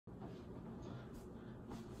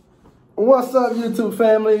What's up, YouTube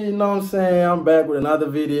family? You know what I'm saying? I'm back with another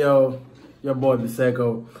video. Your boy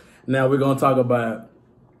Biseko. Now we're gonna talk about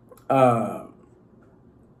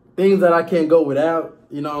things that I can't go without.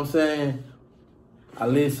 You know what I'm saying?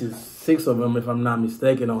 At least it's 6 of them, if I'm not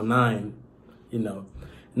mistaken, or 9. You know,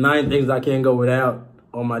 9 things I can't go without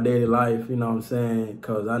on my daily life. You know what I'm saying?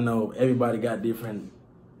 Because I know everybody got different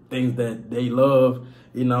things that they love.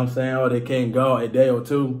 You know what I'm saying? Or they can't go a day or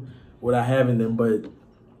two without having them. But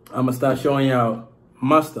I'm gonna start showing y'all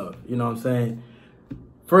my stuff, you know what I'm saying?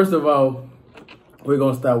 First of all, we're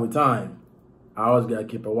gonna start with time. I always gotta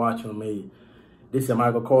keep a watch on me. This is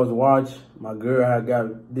Michael Kors watch. My girl had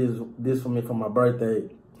got this for me for my birthday.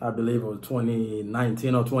 I believe it was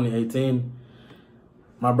 2019 or 2018.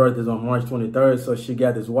 My birthday's on March 23rd, so she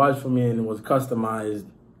got this watch for me and it was customized.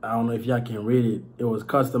 I don't know if y'all can read it. It was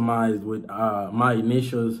customized with my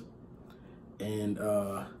initials and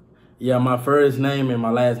yeah, my first name and my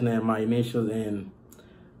last name, my initials, and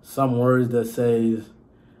some words that says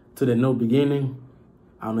to the new beginning.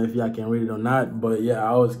 I don't know if y'all can read it or not, but yeah, I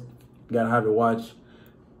always gotta have a watch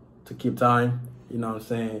to keep time, you know what I'm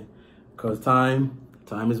saying? Because time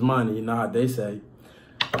is money, you know how they say.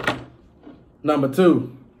 Number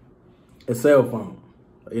 2, a cell phone.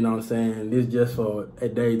 You know what I'm saying? This is just for a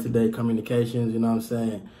day-to-day communications, you know what I'm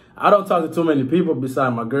saying? I don't talk to too many people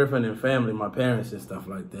besides my girlfriend and family, my parents and stuff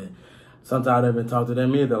like that. Sometimes I don't even talk to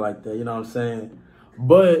them either like that, you know what I'm saying?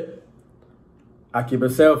 But I keep a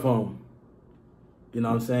cell phone. You know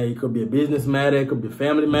what I'm saying? It could be a business matter, it could be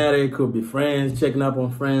family matter, it could be friends checking up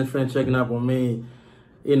on friends checking up on me,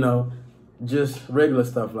 you know, just regular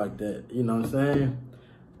stuff like that, you know what I'm saying?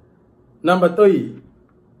 Number 3,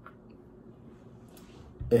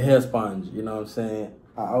 a hair sponge, you know what I'm saying?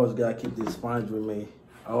 I always gotta keep this sponge with me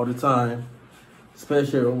all the time,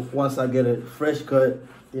 especially once I get a fresh cut,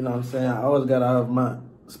 you know what I'm saying? I always gotta have my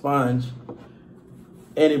sponge.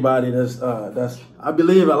 Anybody that's I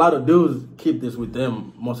believe a lot of dudes keep this with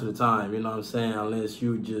them most of the time, you know what I'm saying? Unless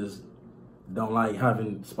you just don't like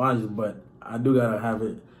having sponges, but I do gotta have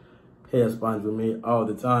a hair sponge with me all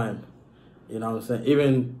the time, you know what I'm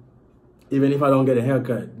saying? Even if I don't get a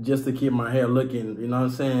haircut, just to keep my hair looking, you know what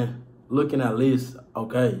I'm saying? Looking at least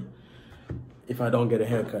okay if I don't get a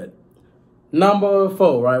haircut. Number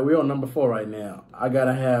 4, right? We're on number 4 right now. I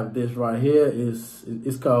gotta have this right here.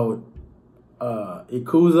 It's called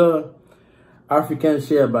Ikuza African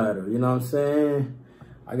shea butter. You know what I'm saying?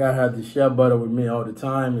 I gotta have the shea butter with me all the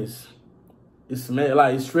time. It's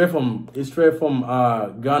like it's straight from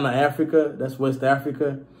Ghana, Africa. That's West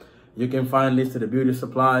Africa. You can find this to the beauty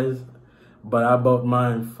supplies, but I bought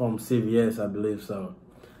mine from CVS, I believe so.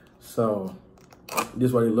 So this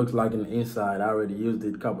is what it looks like in the inside. I already used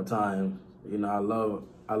it a couple times. You know,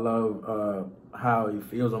 I love how it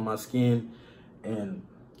feels on my skin, and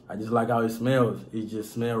I just like how it smells. It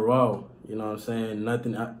just smells raw. You know what I'm saying?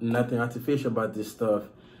 Nothing artificial about this stuff.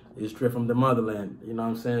 It's straight from the motherland. You know what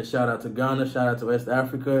I'm saying? Shout out to Ghana. Shout out to West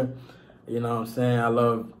Africa. You know what I'm saying? I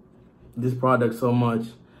love this product so much.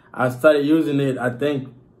 I started using it, I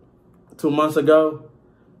think, 2 months ago,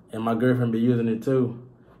 and my girlfriend be using it too,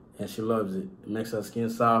 and she loves it. It makes her skin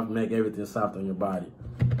soft, make everything soft on your body.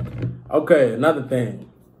 Okay, another thing.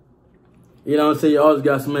 You know what I'm saying? You always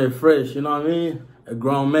got to smell fresh, you know what I mean? A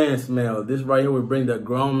grown man smell. This right here would bring the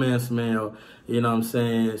grown man smell, you know what I'm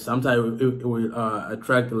saying? Sometimes it would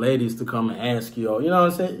attract the ladies to come and ask you, you know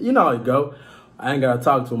what I'm saying? You know how it go. I ain't got to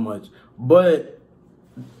talk too much. But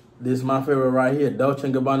this is my favorite right here, Dolce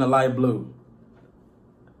 & Gabbana Light Blue.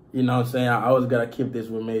 You know what I'm saying? I always got to keep this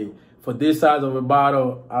with me. For this size of a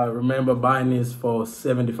bottle, I remember buying this for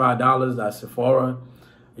 $75 at Sephora.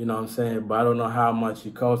 You know what I'm saying? But I don't know how much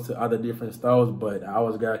it costs to other different stores, but I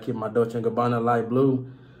always got to keep my Dolce & Gabbana Light Blue.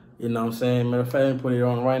 You know what I'm saying? Matter of fact, put it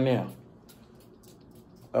on right now.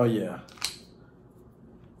 Oh, yeah.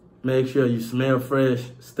 Make sure you smell fresh,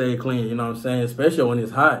 stay clean, you know what I'm saying? Especially when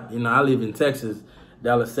it's hot. You know, I live in Texas,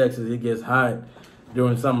 Dallas, Texas. It gets hot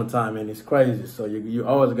during summertime, and it's crazy. So you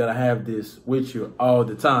always got to have this with you all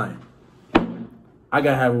the time. I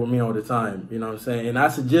got to have it with me all the time, you know what I'm saying? And I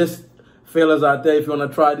suggest fellas out there, if you want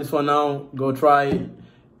to try this one out, go try it.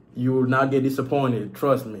 You will not get disappointed,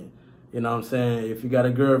 trust me. You know what I'm saying? If you got a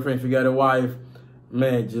girlfriend, if you got a wife,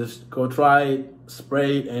 man, just go try it,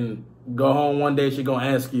 spray it, and go home one day, she going to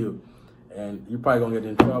ask you. And you're probably going to get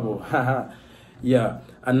in trouble. Yeah.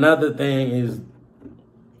 Another thing is,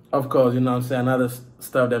 of course, you know what I'm saying, another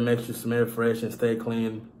stuff that makes you smell fresh and stay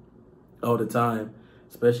clean all the time,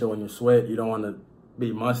 especially when you sweat. You don't want to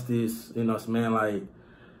be musty, you know, smell like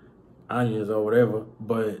onions or whatever.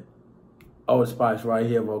 But Old Spice right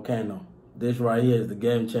here, Volcano. This right here is the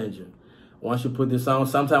game changer. once you put this on,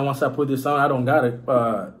 sometimes once I put this on, I don't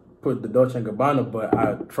gotta put the Dolce & Gabbana, but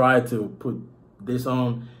I try to put this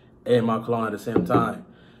on and my cologne at the same time,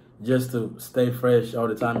 just to stay fresh all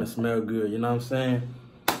the time and smell good, you know what I'm saying?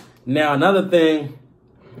 Now, another thing,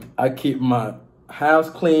 I keep my house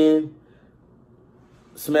clean,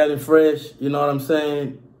 smelling fresh, you know what I'm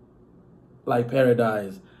saying? Like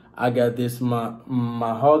paradise. I got this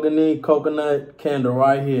mahogany coconut candle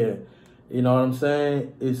right here. You know what I'm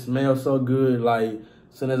saying? It smells so good. Like,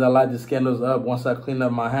 as soon as I light these candles up, once I clean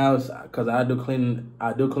up my house, because I do clean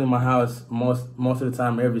my house most of the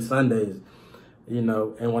time every Sundays, you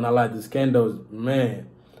know. And when I light these candles, man,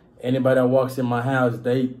 anybody that walks in my house,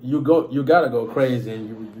 you gotta go crazy,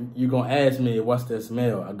 and you gonna ask me what's that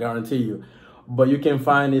smell. I guarantee you. But you can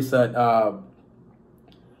find this at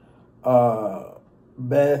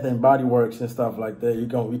Bath and Body Works and stuff like that.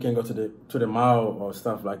 We can go to the mall or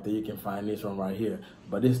stuff like that. You can find this one right here.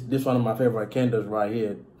 But this one of my favorite candles right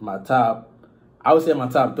here. My top, I would say my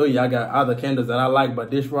top 3. I got other candles that I like, but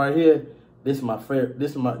this right here, this is my favorite.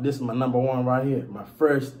 This is my number 1 right here. My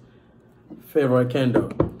first favorite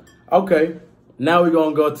candle. Okay, now we're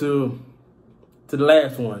gonna go to the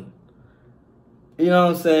last one. You know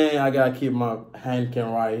what I'm saying? I gotta keep my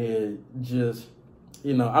Heineken right here. Just,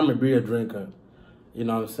 you know, I'm a beer drinker. You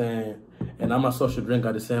know what I'm saying? And I'm a social drinker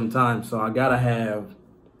at the same time. So I gotta have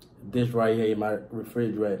this right here in my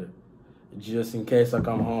refrigerator. Just in case I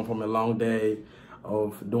come home from a long day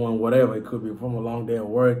of doing whatever. It could be from a long day of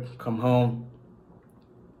work, come home,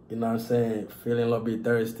 you know what I'm saying, feeling a little bit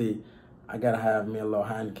thirsty. I gotta have me a little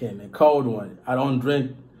Heineken, a cold one. I don't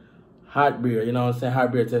drink hot beer, you know what I'm saying?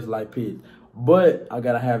 Hot beer tastes like piss. But I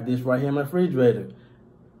gotta have this right here in my refrigerator.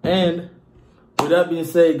 And with that being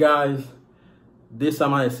said, guys, these are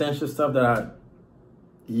my essential stuff that I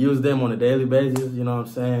use them on a daily basis, you know what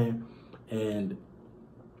I'm saying? And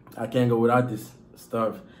I can't go without this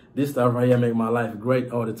stuff. This stuff right here make my life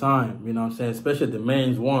great all the time, you know what I'm saying? Especially the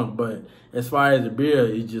main one. But as far as the beer,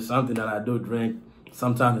 it's just something that I do drink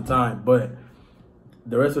from time to time. But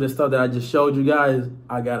the rest of the stuff that I just showed you guys,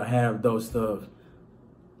 I gotta have those stuff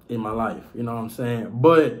in my life, you know what I'm saying?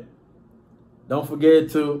 But don't forget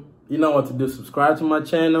to, you know what to do, subscribe to my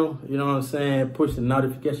channel, you know what I'm saying? Push the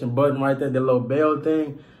notification button right there, the little bell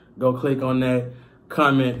thing. Go click on that,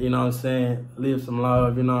 comment, you know what I'm saying? Leave some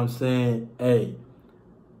love, you know what I'm saying? Hey,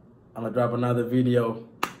 I'm gonna drop another video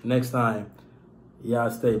next time. Y'all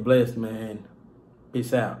stay blessed, man.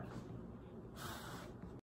 Peace out.